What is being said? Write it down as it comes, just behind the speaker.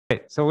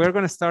Okay, so we're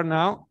going to start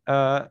now.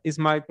 It's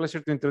my pleasure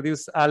to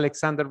introduce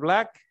Alexander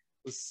Black,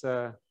 who's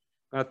going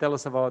to tell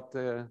us about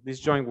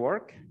this joint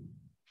work.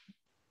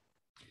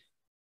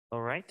 All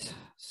right,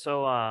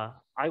 so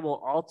I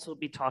will also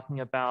be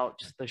talking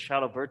about the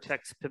shadow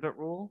vertex pivot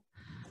rule.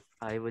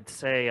 I would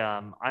say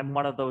I'm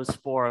one of those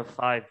 4 or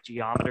 5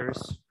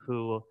 geometers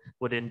who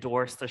would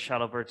endorse the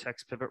shadow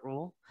vertex pivot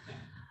rule.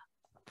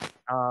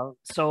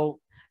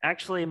 So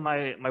actually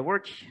my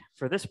work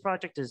for this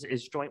project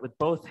is joint with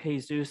both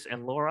Jesus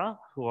and Loera,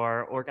 who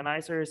are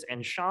organizers,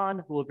 and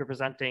Sean, who will be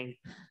presenting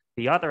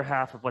the other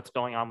half of what's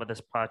going on with this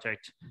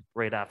project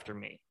right after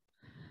me.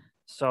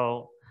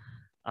 So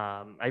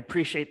I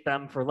appreciate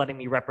them for letting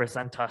me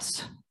represent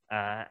us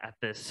at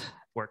this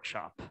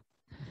workshop.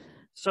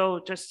 So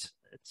just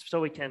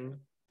so we can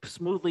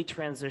smoothly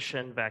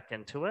transition back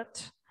into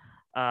it,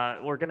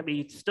 we're going to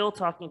be still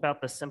talking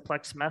about the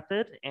simplex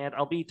method, and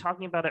I'll be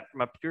talking about it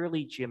from a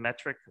purely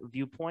geometric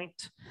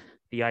viewpoint.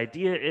 The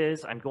idea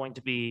is I'm going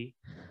to be,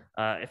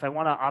 if I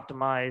want to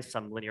optimize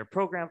some linear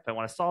program, if I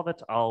want to solve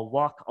it, I'll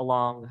walk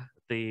along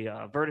the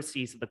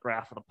vertices of the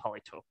graph of the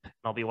polytope. And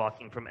I'll be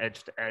walking from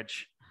edge to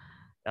edge.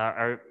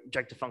 Our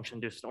objective function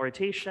induced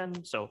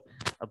orientation, so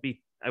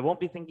I won't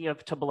be thinking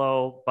of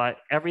Tableau, but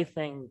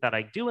everything that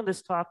I do in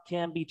this talk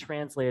can be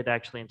translated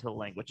actually into the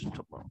language of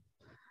Tableau.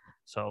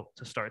 So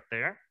to start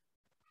there.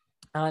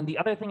 And the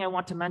other thing I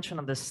want to mention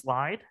on this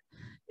slide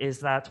is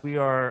that we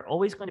are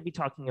always going to be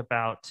talking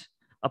about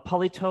a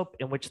polytope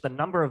in which the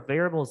number of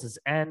variables is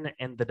n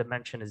and the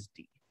dimension is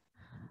d.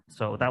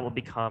 So that will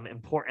become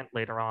important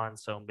later on,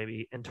 so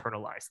maybe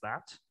internalize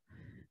that.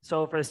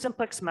 So for the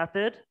simplex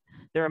method,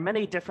 there are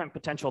many different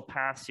potential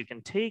paths you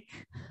can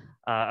take.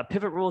 A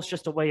pivot rule is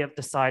just a way of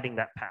deciding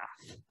that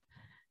path.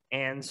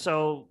 And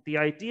so the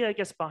idea, I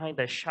guess, behind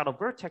the shadow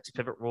vertex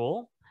pivot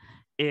rule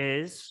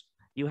is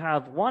you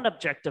have one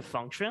objective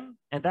function,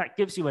 and that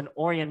gives you an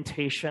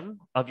orientation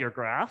of your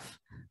graph.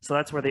 So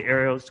that's where the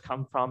arrows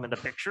come from in the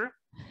picture.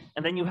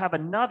 And then you have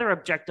another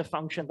objective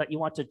function that you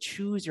want to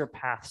choose your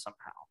path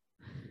somehow.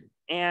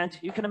 And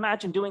you can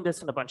imagine doing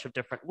this in a bunch of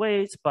different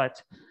ways,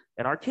 but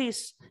in our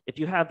case, if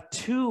you have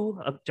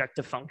 2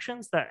 objective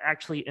functions, that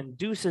actually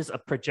induces a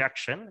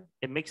projection.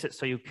 It makes it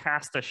so you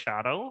cast a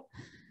shadow,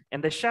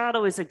 and the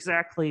shadow is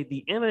exactly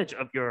the image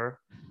of your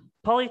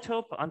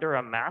polytope under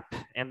a map,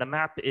 and the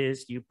map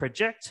is you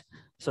project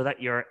so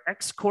that your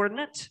x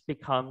coordinate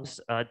becomes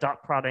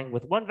dot prodding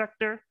with one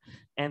vector,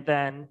 and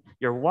then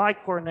your y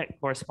coordinate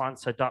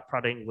corresponds to dot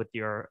prodding with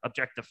your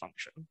objective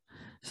function.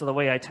 So the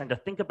way I tend to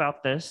think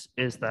about this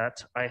is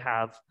that I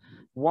have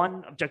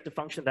one objective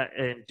function that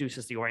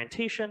induces the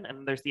orientation,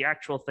 and there's the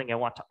actual thing I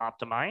want to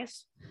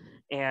optimize.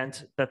 And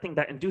the thing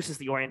that induces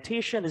the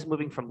orientation is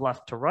moving from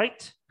left to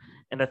right,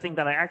 and the thing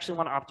that I actually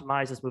want to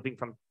optimize is moving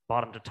from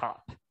bottom to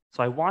top.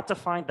 So I want to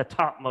find the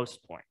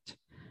topmost point,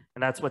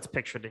 and that's what's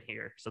pictured in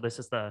here. So this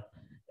is the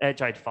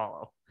edge I'd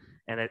follow,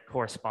 and it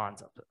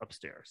corresponds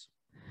upstairs.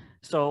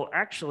 So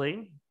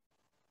actually,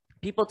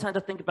 people tend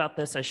to think about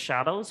this as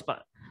shadows,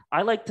 but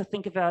I like to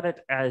think about it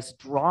as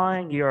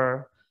drawing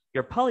your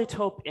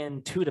polytope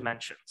in 2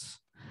 dimensions.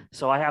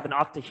 So I have an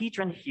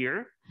octahedron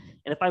here,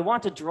 and if I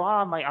want to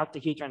draw my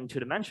octahedron in 2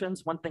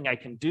 dimensions, one thing I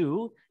can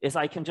do is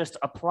I can just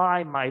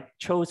apply my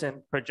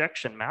chosen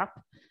projection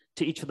map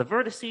to each of the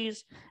vertices,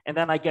 and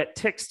then I get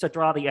ticks to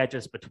draw the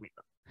edges between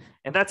them.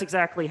 And that's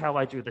exactly how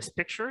I drew this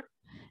picture.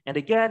 And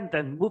again,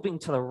 then moving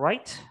to the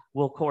right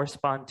will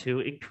correspond to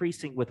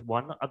increasing with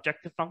one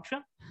objective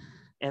function,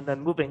 and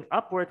then moving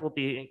upward will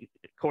be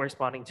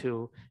corresponding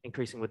to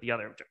increasing with the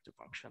other objective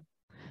function.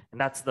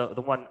 And that's the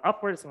one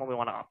upward is the one we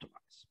want to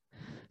optimize.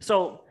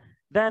 So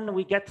then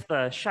we get to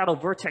the shadow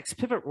vertex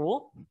pivot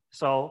rule.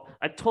 So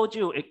I told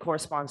you it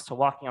corresponds to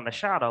walking on the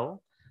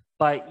shadow,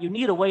 but you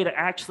need a way to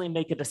actually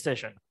make a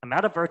decision. I'm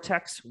at a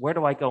vertex, where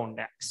do I go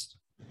next?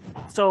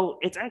 So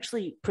it's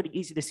actually pretty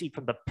easy to see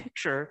from the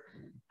picture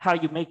how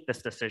you make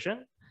this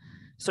decision.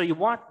 So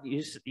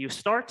you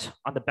start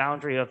on the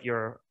boundary of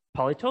your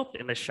polytope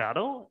in the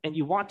shadow, and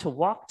you want to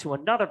walk to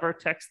another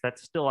vertex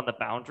that's still on the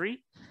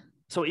boundary.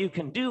 So what you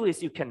can do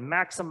is you can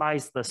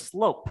maximize the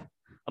slope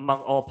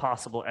among all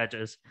possible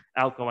edges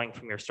outgoing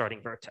from your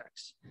starting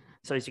vertex.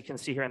 So as you can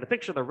see here in the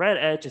picture, the red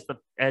edge is the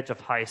edge of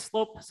highest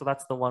slope. So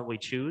that's the one we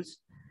choose.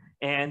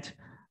 And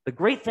the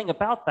great thing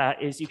about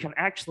that is you can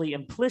actually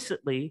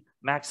implicitly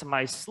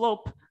maximize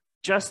slope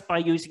just by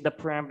using the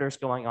parameters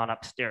going on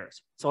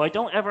upstairs. So I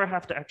don't ever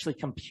have to actually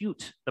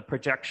compute the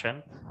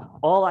projection.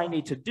 All I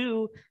need to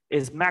do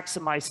is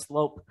maximize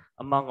slope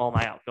among all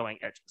my outgoing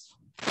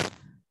edges.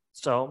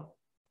 So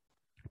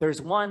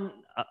there's one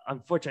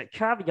unfortunate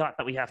caveat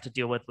that we have to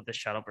deal with the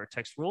shadow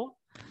vertex rule.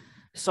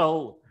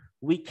 So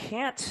we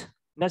can't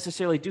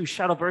necessarily do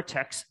shadow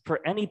vertex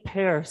for any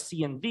pair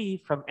C and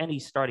V from any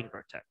starting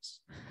vertex.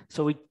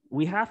 So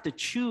we have to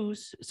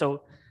choose.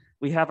 So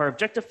we have our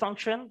objective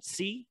function,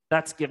 C,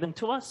 that's given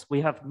to us.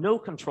 We have no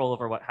control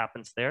over what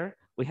happens there.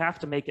 We have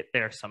to make it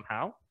there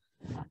somehow.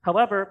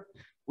 However,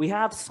 we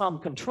have some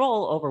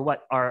control over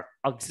what our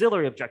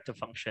auxiliary objective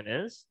function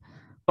is,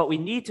 but we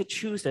need to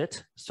choose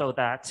it so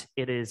that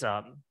it is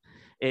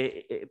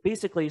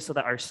basically so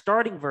that our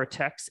starting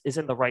vertex is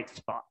in the right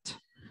spot.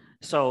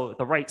 So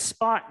the right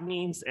spot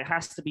means it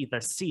has to be the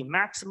C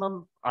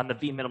maximum on the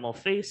V minimal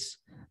face.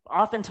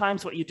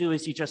 Oftentimes what you do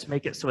is you just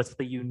make it so it's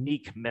the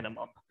unique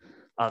minimum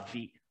of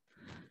V.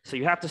 So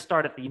you have to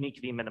start at the unique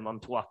V minimum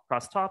to walk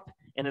across top.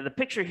 And in the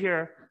picture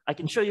here, I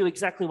can show you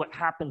exactly what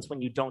happens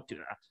when you don't do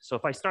that. So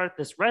if I start at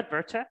this red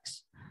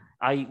vertex,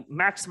 I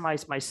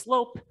maximize my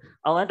slope,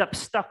 I'll end up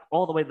stuck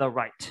all the way to the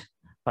right.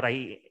 But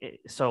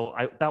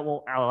that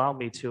won't allow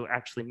me to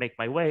actually make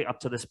my way up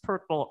to this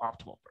purple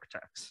optimal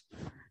vertex.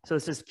 So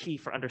this is key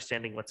for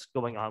understanding what's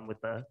going on with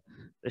the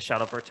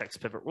shadow vertex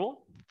pivot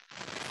rule.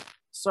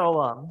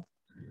 So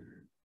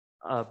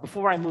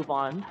before I move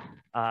on,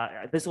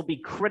 this will be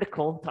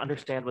critical to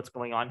understand what's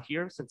going on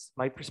here, since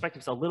my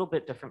perspective is a little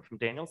bit different from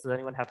Daniel's. Does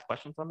anyone have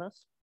questions on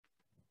this?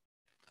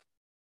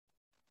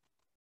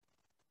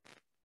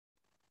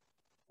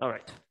 All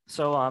right,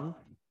 so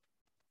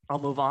I'll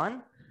move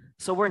on.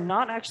 So we're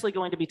not actually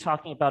going to be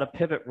talking about a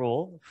pivot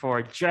rule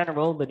for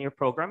general linear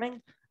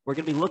programming. We're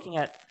going to be looking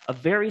at a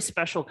very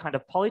special kind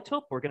of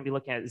polytope. We're going to be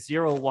looking at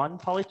 0-1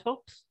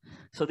 polytopes.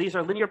 So these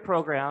are linear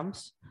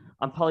programs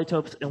on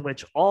polytopes in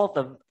which all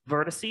the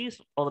vertices,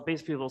 all the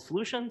base feasible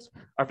solutions,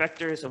 are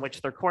vectors in which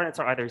their coordinates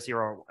are either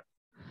 0 or 1.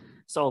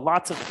 So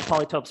lots of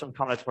polytopes from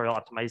combinatorial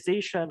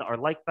optimization are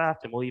like that,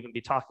 and we'll even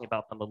be talking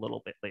about them a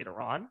little bit later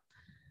on.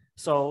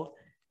 So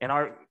in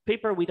our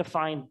paper, we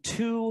define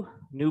two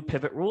new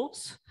pivot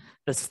rules.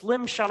 The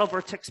slim shadow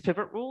vertex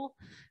pivot rule,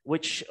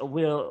 which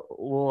will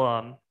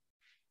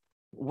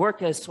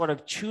work as sort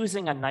of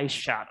choosing a nice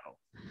shadow.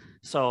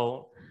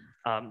 So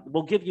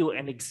we'll give you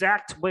an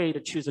exact way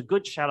to choose a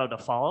good shadow to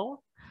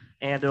follow.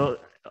 And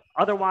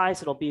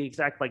otherwise, it'll be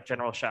exact like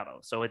general shadow.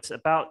 So it's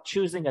about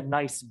choosing a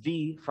nice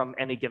V from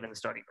any given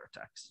starting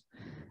vertex.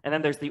 And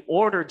then there's the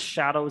ordered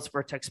shadows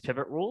vertex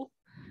pivot rule,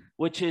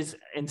 which is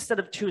instead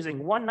of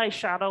choosing one nice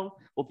shadow,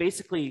 we'll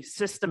basically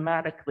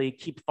systematically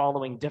keep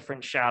following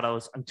different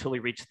shadows until we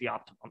reach the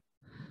optimum.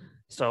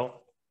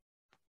 So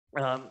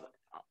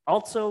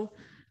also,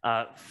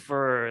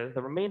 for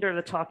the remainder of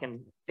the talk,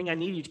 and thing I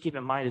need you to keep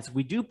in mind is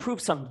we do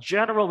prove some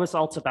general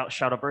results about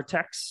shadow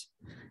vertex.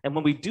 And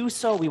when we do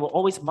so, we will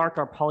always mark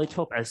our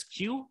polytope as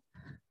Q,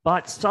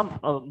 but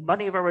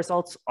many of our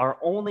results are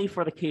only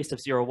for the case of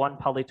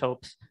 0-1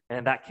 polytopes. And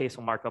in that case,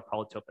 we'll mark our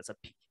polytope as a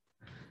P.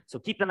 So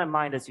keep that in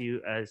mind as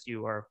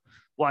you are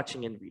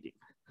watching and reading.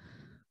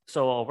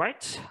 So, all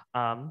right,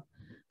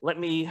 let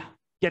me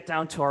get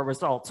down to our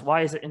results.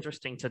 Why is it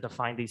interesting to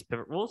define these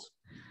pivot rules?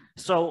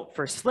 So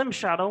for slim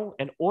shadow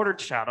and ordered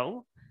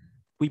shadow,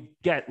 we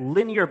get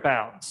linear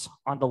bounds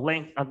on the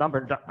length, a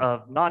number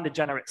of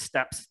non-degenerate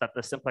steps that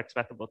the simplex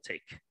method will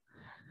take.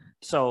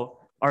 So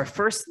our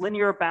first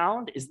linear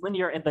bound is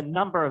linear in the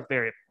number of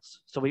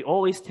variables. So we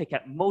always take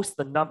at most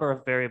the number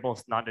of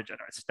variables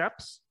non-degenerate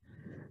steps.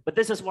 But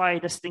this is why I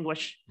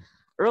distinguished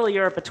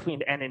earlier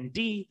between N and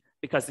D,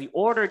 because the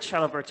ordered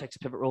shadow vertex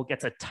pivot rule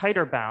gets a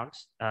tighter bound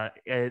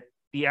at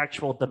the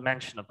actual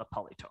dimension of the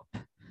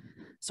polytope.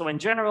 So in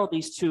general,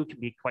 these two can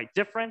be quite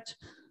different,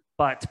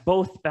 but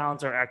both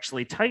bounds are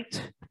actually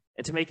tight.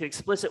 And to make it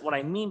explicit what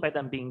I mean by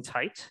them being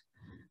tight,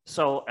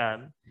 so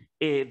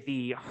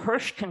the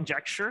Hirsch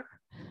conjecture,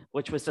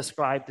 which was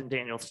described in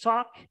Daniel's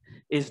talk,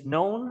 is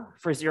known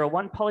for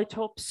 0-1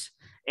 polytopes.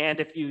 And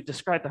if you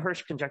describe the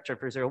Hirsch conjecture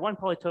for 0-1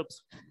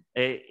 polytopes,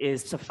 it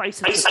is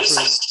sufficient to prove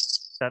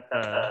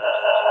that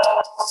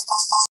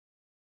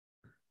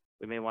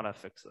we may want to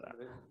fix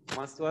that.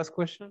 Wants to ask a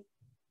question?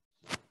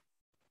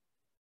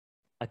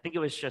 I think it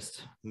was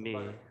just me.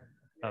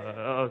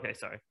 Okay,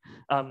 sorry.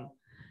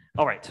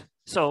 All right.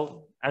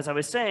 So as I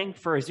was saying,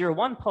 for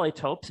 0-1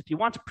 polytopes, if you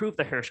want to prove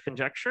the Hirsch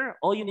conjecture,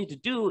 all you need to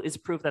do is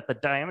prove that the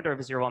diameter of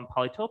a 0-1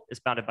 polytope is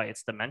bounded by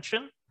its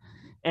dimension.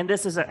 And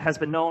this has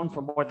been known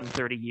for more than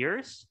 30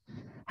 years.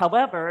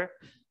 However,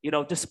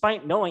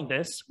 despite knowing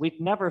this, we've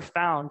never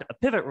found a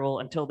pivot rule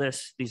until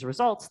these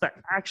results that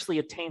actually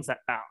attains that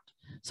bound.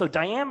 So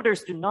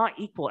diameters do not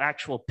equal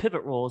actual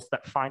pivot rules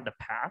that find the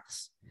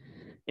paths.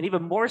 And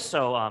even more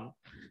so,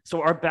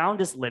 so our bound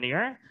is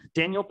linear.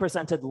 Daniel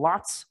presented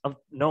lots of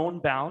known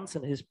bounds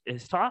in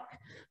his talk.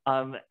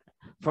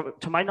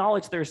 To my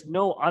knowledge, there's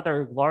no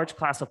other large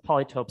class of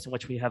polytopes in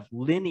which we have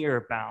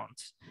linear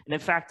bounds. And in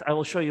fact, I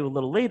will show you a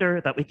little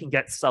later that we can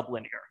get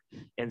sublinear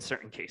in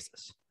certain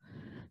cases.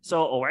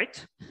 So, all right,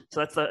 so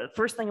that's the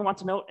first thing I want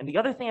to note. And the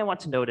other thing I want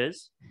to note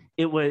is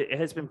it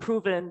has been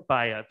proven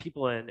by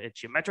people in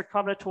geometric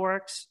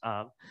combinatorics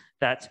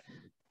that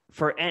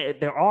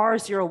there are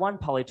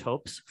 0-1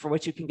 polytopes for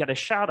which you can get a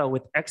shadow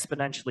with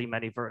exponentially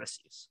many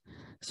vertices.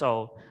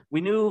 So we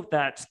knew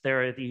that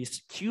there are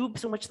these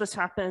cubes in which this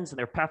happens and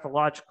they're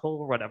pathological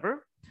or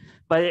whatever,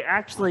 but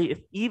actually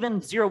if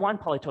even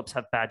 0-1 polytopes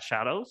have bad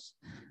shadows,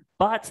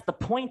 but the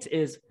point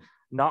is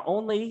not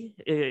only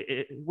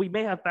we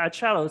may have bad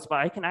shadows, but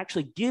I can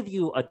actually give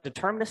you a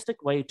deterministic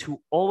way to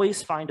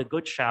always find a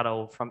good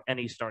shadow from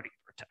any starting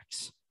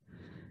vertex.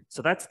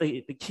 So that's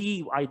the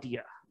key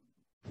idea.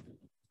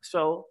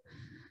 So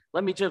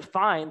let me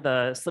define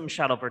the slim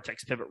shadow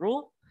vertex pivot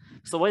rule.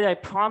 So the way I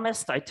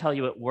promised I tell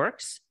you it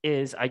works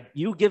is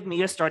you give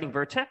me a starting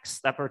vertex.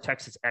 That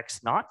vertex is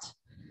x naught.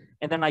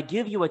 And then I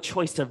give you a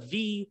choice of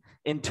v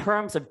in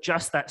terms of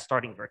just that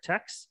starting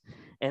vertex.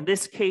 In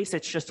this case,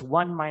 it's just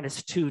 1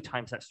 minus 2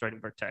 times that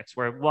starting vertex,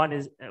 where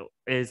 1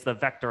 is the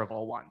vector of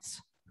all ones.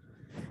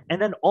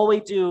 And then all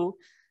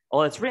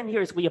that's written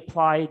here is we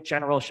apply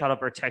general shadow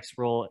vertex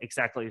rule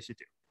exactly as you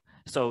do.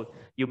 So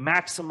you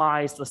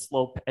maximize the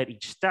slope at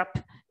each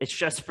step. It's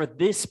just for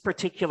this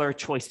particular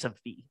choice of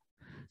v.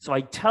 So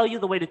I tell you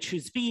the way to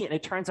choose v, and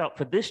it turns out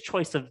for this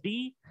choice of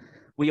v,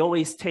 we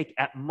always take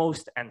at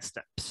most n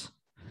steps.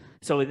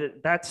 So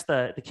that's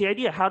the key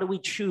idea. How do we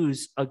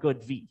choose a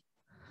good v?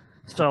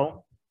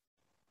 So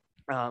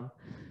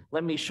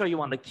let me show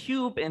you on the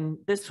cube, and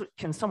this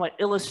can somewhat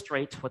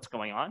illustrate what's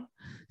going on.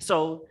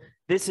 So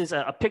this is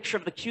a picture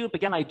of the cube.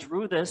 Again, I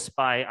drew this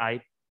by,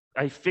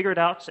 I figured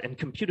out and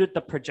computed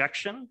the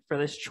projection for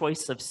this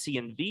choice of c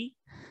and v,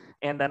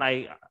 and then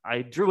I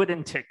drew it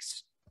in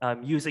ticks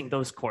using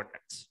those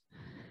coordinates.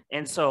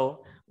 And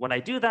so when I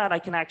do that, I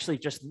can actually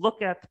just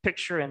look at the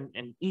picture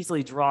and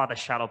easily draw the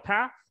shadow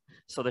path.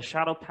 So the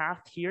shadow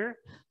path here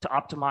to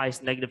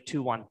optimize -2,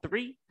 1,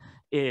 3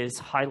 is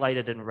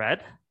highlighted in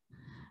red.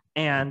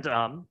 And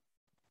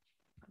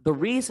the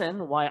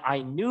reason why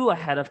I knew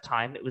ahead of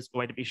time it was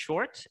going to be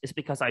short is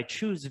because I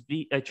chose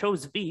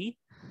v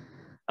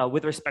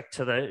with respect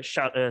to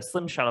the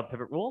slim shadow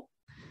pivot rule.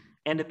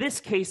 And in this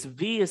case,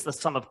 v is the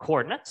sum of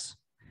coordinates.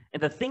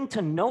 And the thing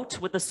to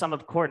note with the sum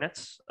of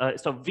coordinates,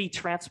 so v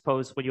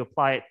transpose, when you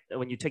apply it,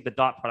 when you take the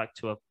dot product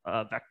to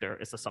a vector,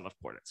 is the sum of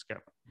coordinates.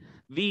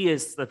 V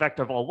is the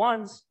vector of all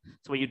ones.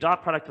 So when you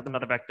dot product with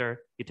another vector,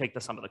 you take the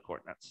sum of the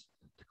coordinates,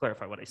 to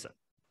clarify what I said.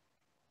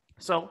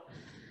 So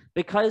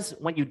because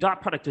when you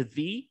dot product with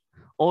v,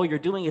 all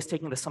you're doing is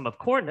taking the sum of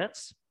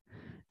coordinates,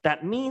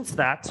 that means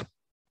that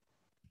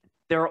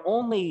there are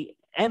only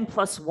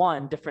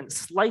n+1 different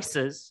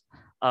slices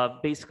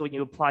of basically when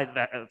you apply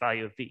the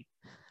value of v.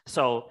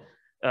 So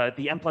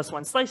the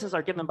n+1 slices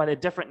are given by the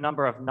different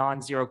number of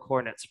non-zero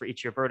coordinates for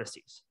each of your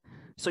vertices.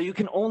 So you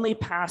can only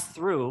pass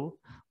through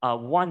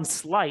one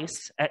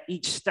slice at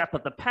each step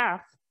of the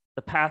path.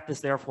 The path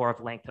is therefore of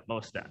length at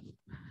most n.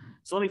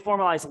 So let me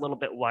formalize a little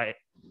bit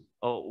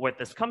where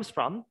this comes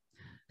from.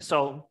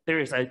 So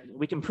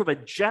we can prove a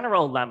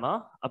general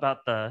lemma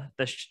about the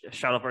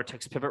shadow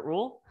vertex pivot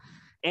rule.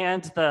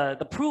 And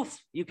the proof,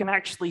 you can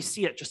actually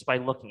see it just by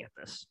looking at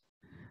this.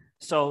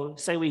 So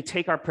say we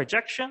take our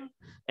projection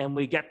and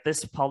we get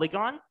this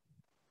polygon.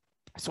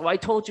 So I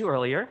told you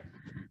earlier,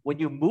 when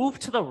you move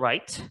to the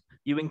right,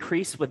 you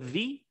increase with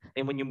v,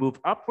 and when you move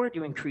upward,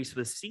 you increase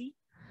with c.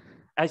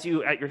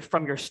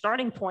 From your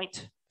starting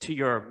point to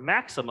your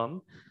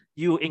maximum,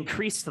 you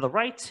increase to the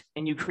right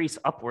and you increase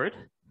upward,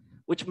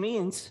 which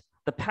means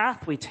the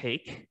path we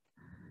take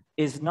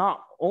is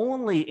not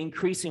only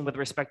increasing with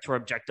respect to our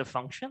objective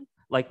function,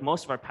 like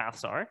most of our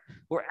paths are,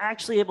 we're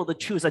actually able to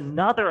choose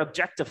another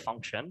objective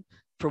function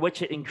for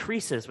which it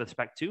increases with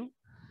respect to.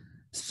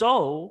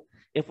 So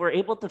if we're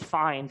able to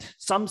find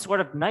some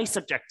sort of nice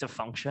objective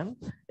function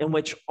in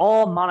which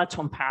all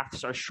monotone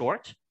paths are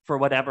short for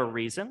whatever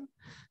reason,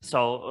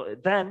 so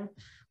then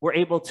we're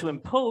able to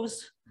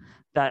impose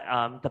that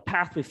the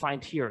path we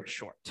find here is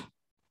short.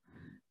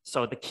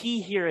 So the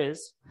key here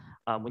is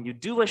when you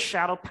do a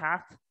shadow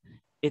path,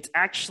 it's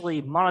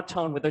actually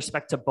monotone with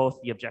respect to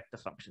both the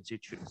objective functions you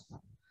choose.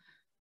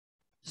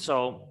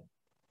 So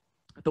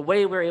the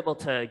way we're able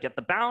to get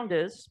the bound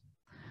is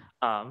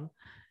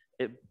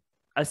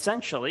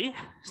essentially,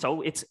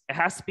 so it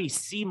has to be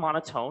C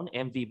monotone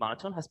and V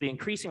monotone, has to be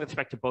increasing with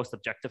respect to both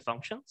objective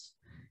functions.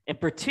 In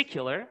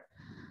particular,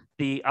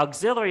 the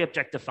auxiliary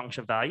objective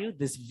function value,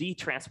 this V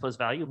transpose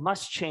value,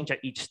 must change at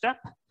each step.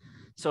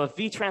 So if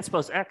V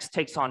transpose X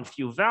takes on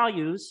few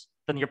values,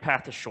 then your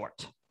path is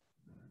short.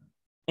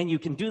 And you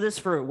can do this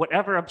for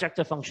whatever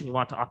objective function you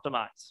want to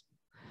optimize.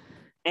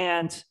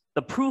 And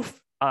the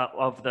proof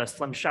of the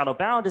slim shadow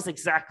bound is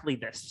exactly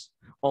this.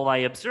 All I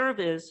observe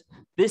is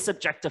this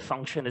objective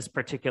function is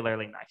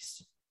particularly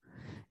nice.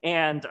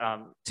 And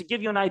to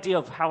give you an idea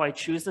of how I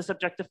choose this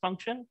objective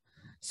function,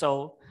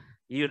 so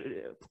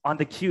on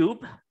the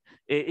cube,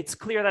 it's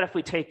clear that if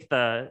we take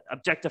the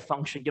objective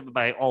function given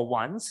by all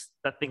ones,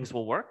 that things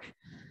will work.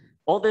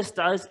 All this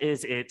does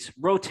is it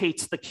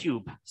rotates the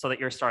cube so that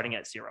you're starting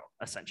at 0,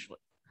 essentially.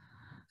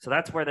 So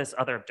that's where this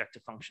other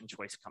objective function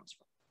choice comes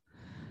from.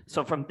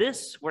 So from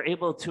this, we're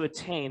able to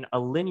attain a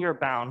linear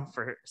bound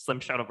for slim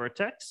shadow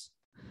vertex.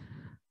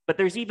 But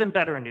there's even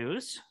better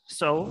news.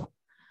 So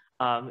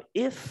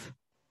if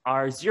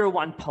our 0,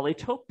 1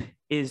 polytope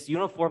is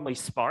uniformly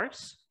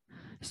sparse,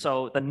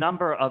 so the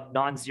number of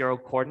non-zero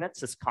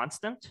coordinates is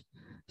constant.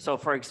 So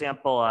for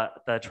example,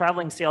 the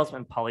traveling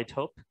salesman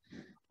polytope,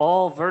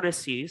 all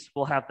vertices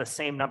will have the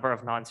same number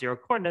of non-zero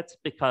coordinates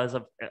because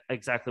of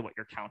exactly what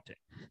you're counting.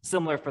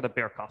 Similar for the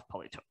Birkhoff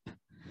polytope.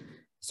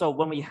 So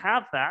when we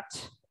have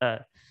that,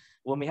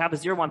 when we have a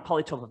 0, 1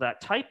 polytope of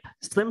that type,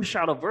 slim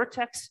shadow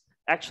vertex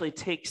actually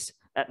takes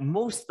at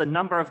most the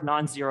number of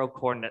non-zero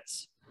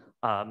coordinates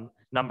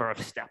number of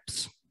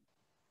steps.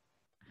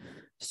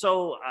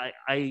 So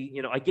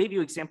I gave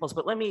you examples,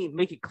 but let me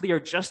make it clear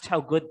just how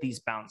good these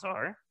bounds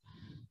are.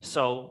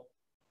 So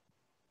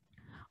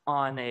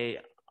on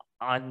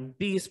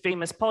these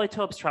famous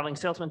polytopes, traveling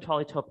salesman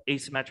polytope,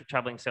 asymmetric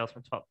traveling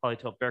salesman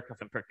polytope, Birkhoff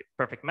and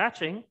perfect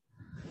matching,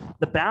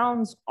 the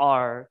bounds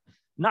are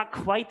not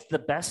quite the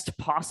best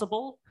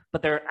possible,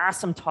 but they're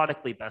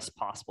asymptotically best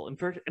possible.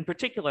 In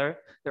particular,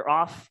 they're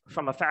off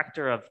from a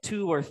factor of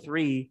 2 or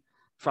 3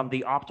 from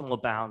the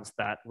optimal bounds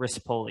that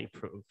Rispoli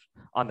proved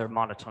on their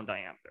monotone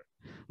diameter.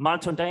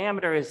 Monotone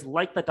diameter is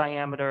like the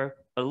diameter,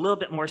 but a little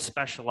bit more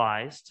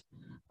specialized.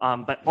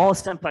 But all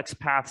simplex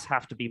paths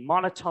have to be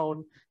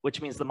monotone,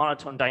 which means the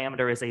monotone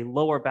diameter is a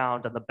lower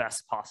bound on the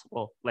best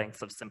possible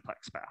lengths of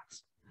simplex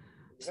paths.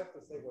 You have to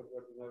say what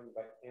you're denoting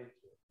by answer.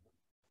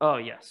 Oh,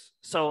 yes.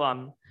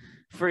 So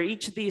for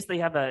each of these, they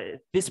have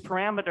this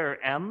parameter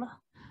M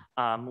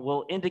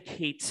will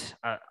indicate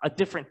a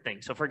different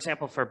thing. So for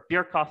example, for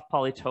Birkhoff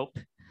polytope,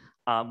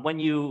 when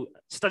you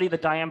study the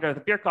diameter of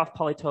the Birkhoff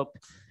polytope,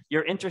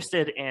 you're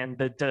interested in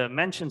the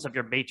dimensions of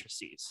your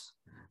matrices.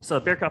 So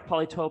the Birkhoff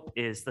polytope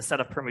is the set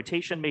of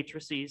permutation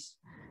matrices,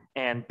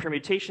 and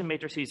permutation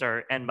matrices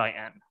are m by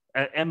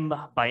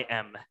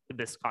m in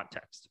this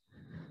context.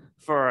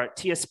 For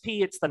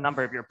TSP, it's the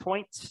number of your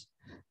points,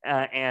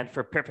 and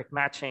for perfect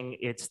matching,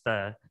 it's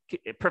the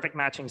perfect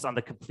matchings on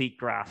the complete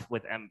graph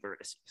with m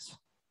vertices.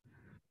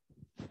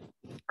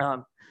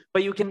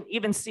 But you can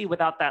even see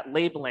without that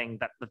labeling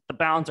that the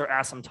bounds are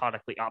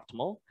asymptotically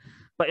optimal,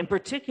 but in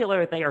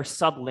particular, they are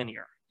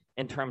sublinear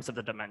in terms of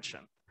the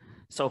dimension.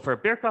 So for a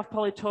Birkhoff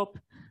polytope,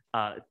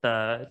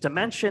 the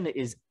dimension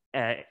is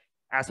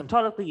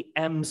asymptotically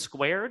m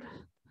squared.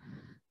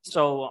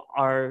 So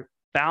our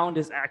bound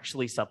is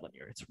actually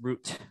sublinear. It's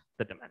root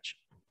the dimension.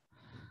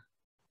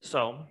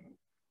 So,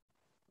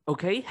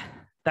 okay,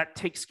 that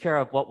takes care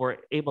of what we're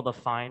able to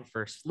find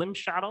for slim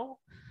shadow.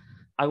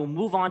 I will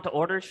move on to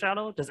ordered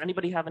shadow. Does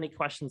anybody have any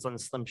questions on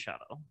slim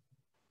shadow?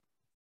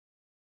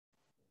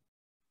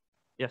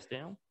 Yes,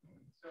 Daniel?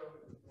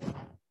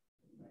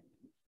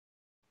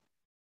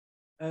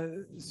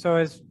 So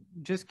I was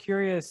just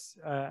curious,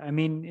 I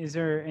mean, is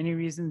there any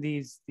reason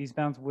these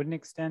bounds wouldn't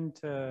extend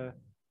to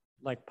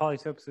like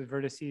polytopes with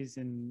vertices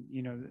in,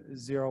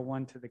 0,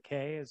 1 to the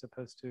k as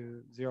opposed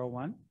to 0,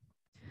 1?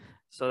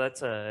 So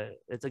it's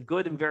a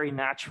good and very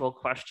natural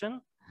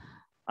question.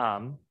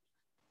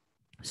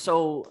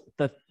 So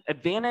the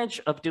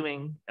advantage of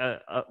doing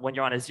when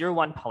you're on a 0,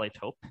 1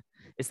 polytope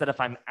is that if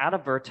I'm at a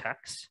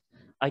vertex,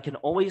 I can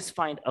always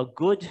find a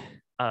good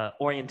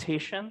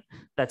orientation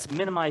that's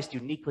minimized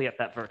uniquely at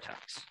that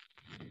vertex.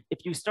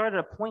 If you start at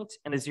a point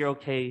in a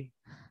 0K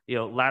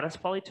lattice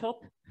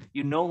polytope,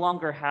 you no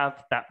longer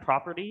have that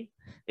property.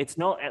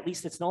 At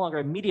least it's no longer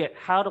immediate.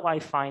 How do I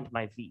find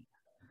my V?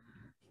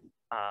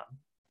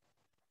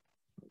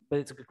 But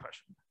it's a good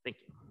question. Thank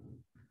you.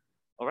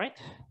 All right.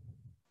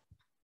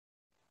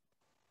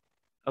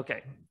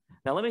 Okay.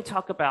 Now let me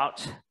talk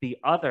about the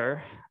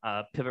other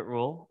pivot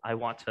rule I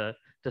want to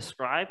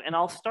describe, and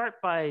I'll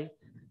start by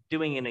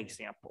doing an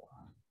example.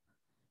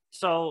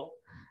 So,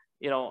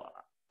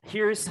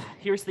 here's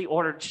the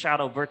ordered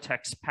shadow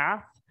vertex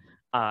path.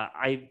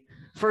 I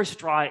first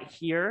draw it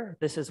here.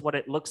 This is what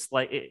it looks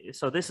like.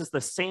 So this is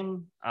the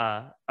same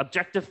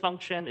objective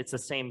function. It's the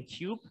same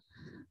cube,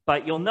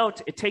 but you'll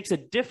note it takes a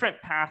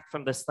different path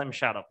from the slim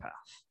shadow path.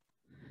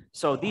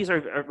 So these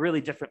are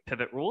really different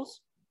pivot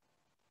rules.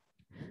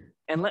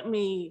 And let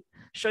me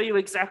show you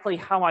exactly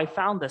how I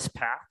found this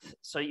path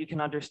so you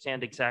can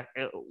understand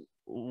exactly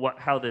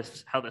how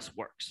this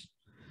works.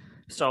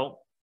 So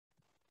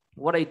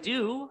what I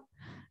do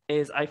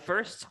is I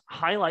first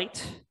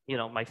highlight,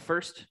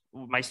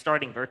 my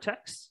starting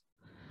vertex.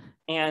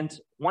 And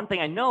one thing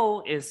I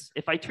know is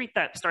if I treat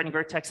that starting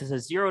vertex as a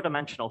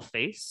 0-dimensional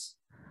face,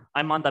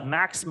 I'm on the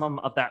maximum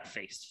of that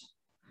face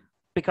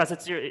because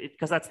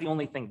that's the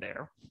only thing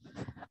there.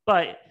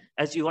 But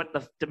as you let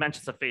the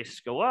dimensions of face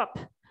go up,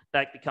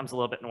 that becomes a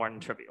little bit more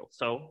trivial.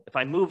 So if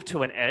I move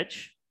to an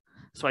edge,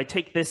 so I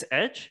take this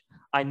edge,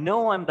 I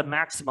know I'm the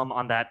maximum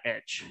on that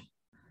edge.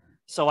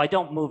 So I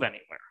don't move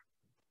anywhere.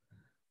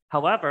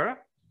 However,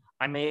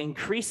 I may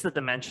increase the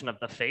dimension of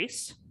the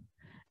face.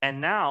 And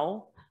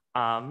now,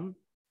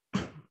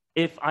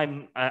 if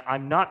I'm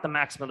not the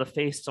maximum of the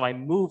face, so I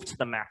move to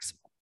the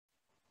maximum.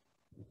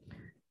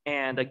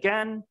 And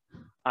again,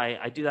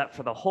 I do that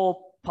for the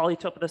whole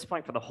polytope at this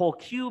point, for the whole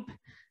cube.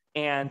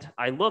 And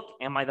I look,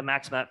 am I the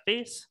maximum of that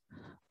face?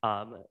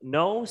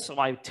 No, so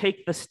I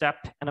take the step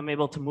and I'm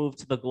able to move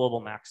to the global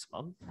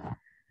maximum.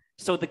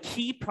 So the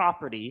key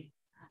property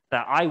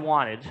that I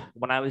wanted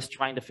when I was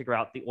trying to figure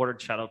out the ordered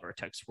shadow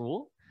vertex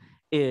rule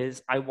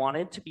is I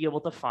wanted to be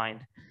able to find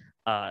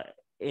an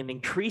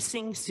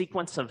increasing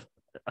sequence of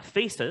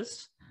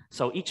faces.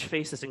 So each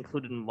face is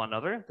included in one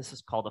other. This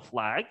is called a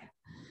flag,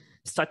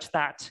 such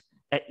that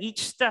at each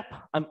step,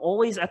 I'm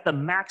always at the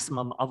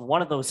maximum of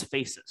one of those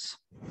faces.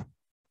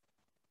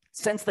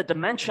 Since the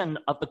dimension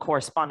of the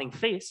corresponding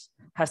face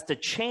has to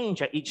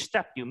change at each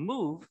step you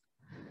move,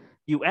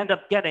 you end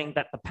up getting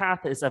that the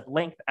path is of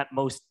length at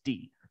most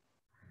d.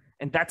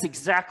 And that's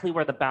exactly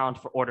where the bound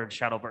for ordered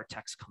shadow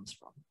vertex comes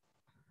from.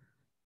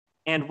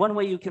 And one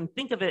way you can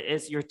think of it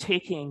is you're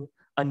taking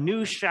a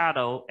new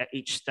shadow at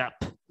each step.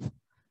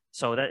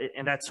 So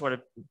that's sort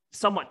of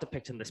somewhat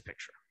depicted in this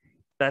picture.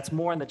 That's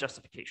more in the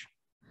justification.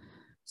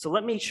 So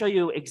let me show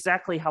you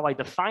exactly how I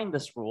define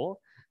this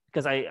rule,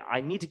 because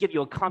I need to give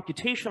you a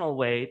computational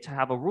way to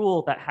have a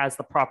rule that has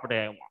the property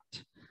I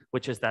want,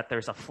 which is that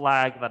there's a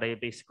flag that I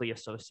basically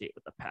associate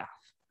with the path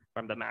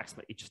from the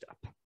maximum at each step.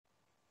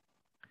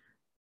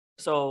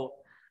 So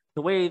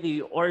the way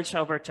the ordered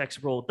shadow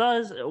vertex rule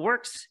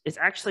works is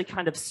actually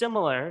kind of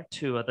similar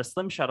to the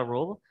slim shadow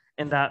rule,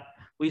 in that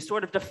we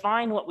sort of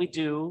define what we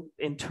do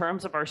in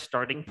terms of our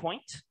starting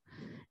point,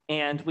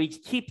 and we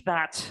keep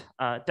that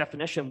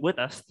definition with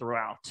us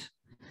throughout.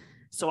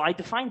 So I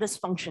define this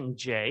function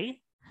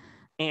j,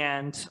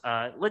 and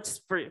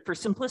let's, for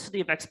simplicity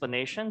of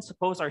explanation,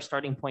 suppose our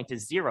starting point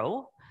is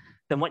 0.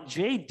 Then what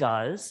j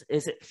does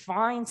is it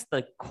finds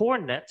the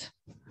coordinate,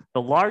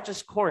 the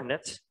largest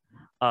coordinate,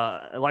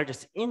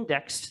 largest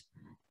index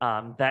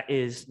that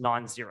is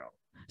non-zero.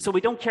 So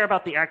we don't care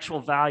about the actual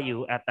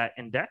value at that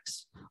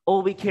index.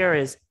 All we care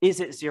is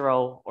it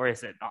 0 or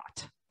is it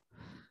not?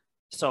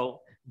 So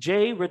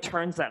j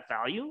returns that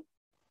value.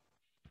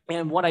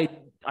 And what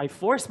I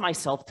force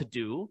myself to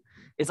do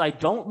is I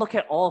don't look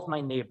at all of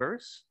my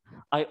neighbors.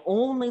 I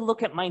only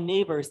look at my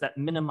neighbors that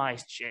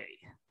minimize j.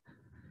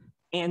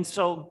 And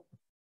so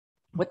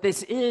what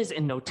this is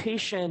in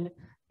notation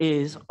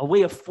is a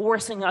way of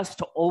forcing us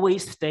to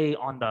always stay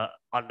on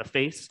the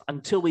face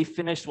until we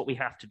finish what we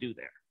have to do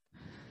there.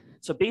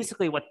 So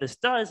basically what this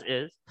does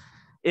is,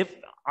 if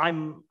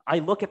I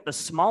look at the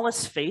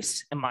smallest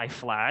face in my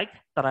flag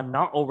that I'm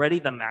not already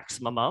the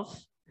maximum of,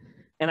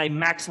 and I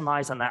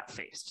maximize on that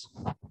face.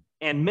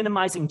 And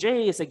minimizing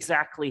j is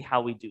exactly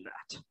how we do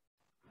that.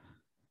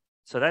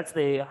 So that's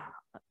the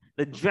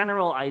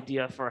general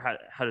idea for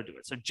how to do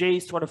it. So j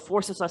sort of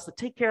forces us to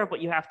take care of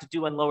what you have to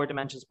do in lower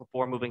dimensions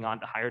before moving on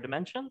to higher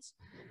dimensions.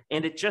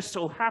 And it just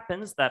so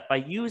happens that by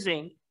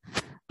using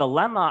the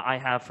lemma I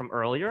have from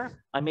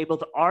earlier, I'm able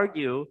to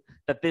argue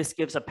that this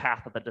gives a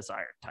path of the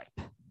desired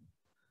type.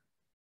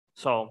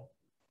 So,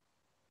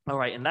 all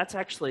right, and that's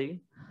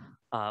actually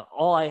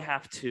all I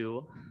have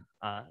to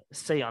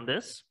say on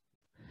this.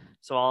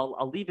 So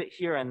I'll leave it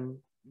here and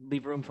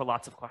leave room for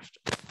lots of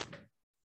questions.